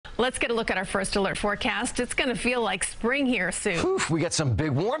Let's get a look at our first alert forecast. It's going to feel like spring here soon. Whew, we got some big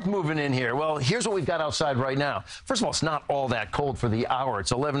warmth moving in here. Well, here's what we've got outside right now. First of all, it's not all that cold for the hour.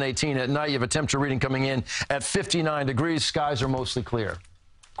 It's 11:18 at night. You have a temperature reading coming in at 59 degrees. Skies are mostly clear.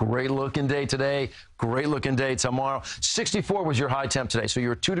 Great looking day today. Great looking day tomorrow. 64 was your high temp today, so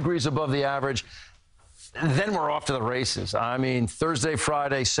you're 2 degrees above the average. Then we're off to the races. I mean, Thursday,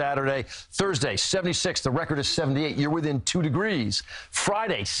 Friday, Saturday. Thursday, 76. The record is 78. You're within 2 degrees.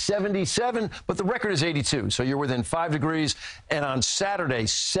 Friday, 77, but the record is 82. So you're within 5 degrees. And on Saturday,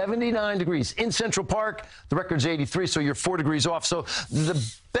 79 degrees. In Central Park, the record's 83, so you're 4 degrees off. So the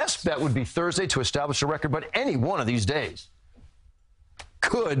best bet would be Thursday to establish a record, but any one of these days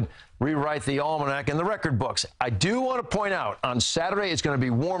could rewrite the almanac and the record books. I do want to point out, on Saturday, it's going to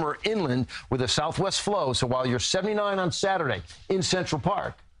be warmer inland with a southwest flow. So while you're 79 on Saturday in Central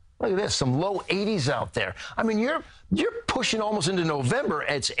Park, look at this, some low 80s out there. I mean, you're pushing almost into November.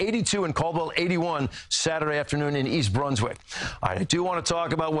 It's 82 in Caldwell, 81 Saturday afternoon in East Brunswick. I do want to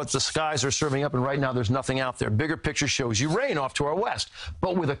talk about what the skies are serving up, and right now there's nothing out there. Bigger picture shows you rain off to our west.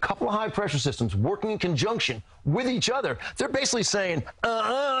 But with a couple of high-pressure systems working in conjunction with each other, they're basically saying,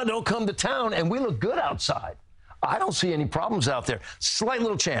 don't come to town, and we look good outside. I don't see any problems out there. Slight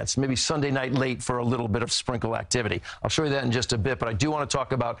little chance, maybe Sunday night late for a little bit of sprinkle activity. I'll show you that in just a bit, but I do want to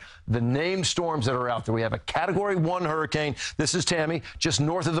talk about the named storms that are out there. We have a Category 1 hurricane. This is Tammy, just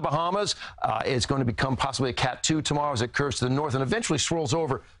north of the Bahamas. It's going to become possibly a Cat 2 tomorrow as it curves to the north and eventually swirls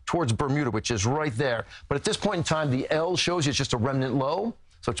over towards Bermuda, which is right there. But at this point in time, the L shows you it's just a remnant low,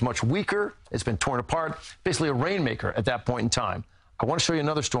 so it's much weaker. It's been torn apart. Basically a rainmaker at that point in time. I want to show you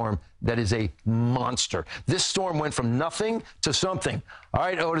another storm that is a monster. This storm went from nothing to something. All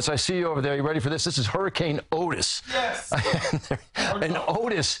right, Otis, I see you over there. You ready for this? This is Hurricane Otis. Yes. And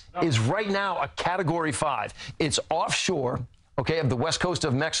Otis is right now a Category 5. It's offshore, okay, of the west coast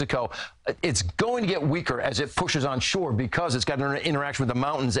of Mexico. It's going to get weaker as it pushes on shore because it's got an interaction with the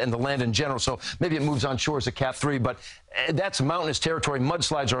mountains and the land in general. So maybe it moves on shore as a Cat 3, but that's mountainous territory.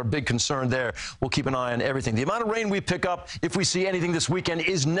 Mudslides are a big concern there. We'll keep an eye on everything. The amount of rain we pick up, if we see anything this weekend,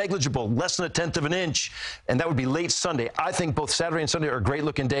 is negligible, less than 1/10 of an inch, and that would be late Sunday. I think both Saturday and Sunday are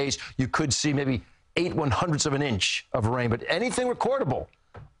great-looking days. You could see maybe 8/100ths of an inch of rain, but anything recordable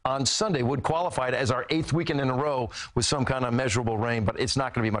on Sunday would qualify it as our 8th weekend in a row with some kind of measurable rain, but it's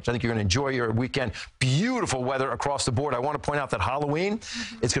not going to be much. I think you're going to enjoy your weekend. Beautiful weather across the board. I want to point out that Halloween,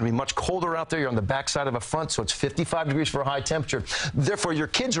 it's going to be much colder out there. You're on the backside of a front, so it's 55 degrees for a high temperature. Therefore, your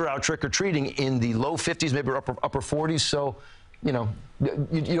kids are out trick-or-treating in the low 50s, maybe upper 40s, so you know,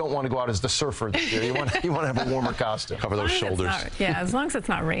 you don't want to go out as the surfer this year. You want to have a warmer costume. Cover those shoulders. Yeah, as long as it's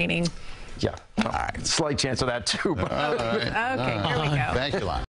not raining. Yeah. All right. Slight chance of that, too. But Okay, here we go. Thank you, Lonnie.